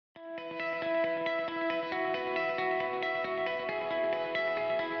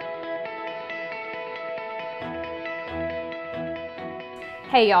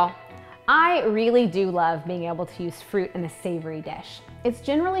Hey y'all, I really do love being able to use fruit in a savory dish. It's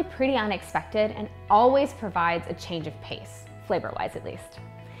generally pretty unexpected and always provides a change of pace, flavor-wise at least.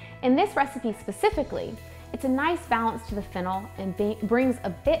 In this recipe specifically, it's a nice balance to the fennel and brings a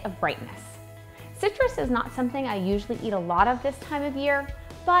bit of brightness. Citrus is not something I usually eat a lot of this time of year,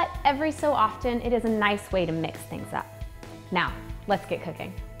 but every so often it is a nice way to mix things up. Now, let's get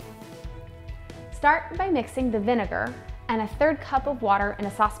cooking. Start by mixing the vinegar and a 1/3 cup of water in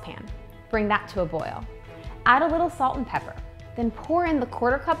a saucepan. Bring that to a boil. Add a little salt and pepper. Then pour in the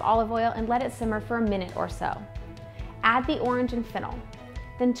 1/4 cup olive oil and let it simmer for a minute or so. Add the orange and fennel.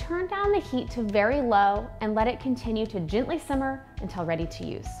 Then turn down the heat to very low and let it continue to gently simmer until ready to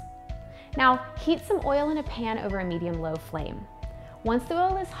use. Now, heat some oil in a pan over a medium-low flame. Once the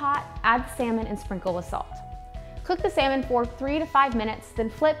oil is hot, add the salmon and sprinkle with salt. Cook the salmon for 3 to 5 minutes, then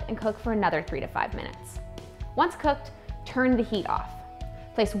flip and cook for another 3 to 5 minutes. Once cooked, turn the heat off.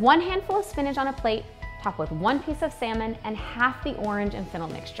 Place 1 handful of spinach on a plate, top with 1 piece of salmon and half the orange and fennel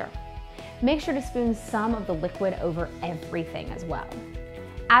mixture. Make sure to spoon some of the liquid over everything as well.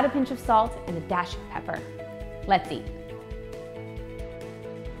 Add a pinch of salt and a dash of pepper. Let's eat.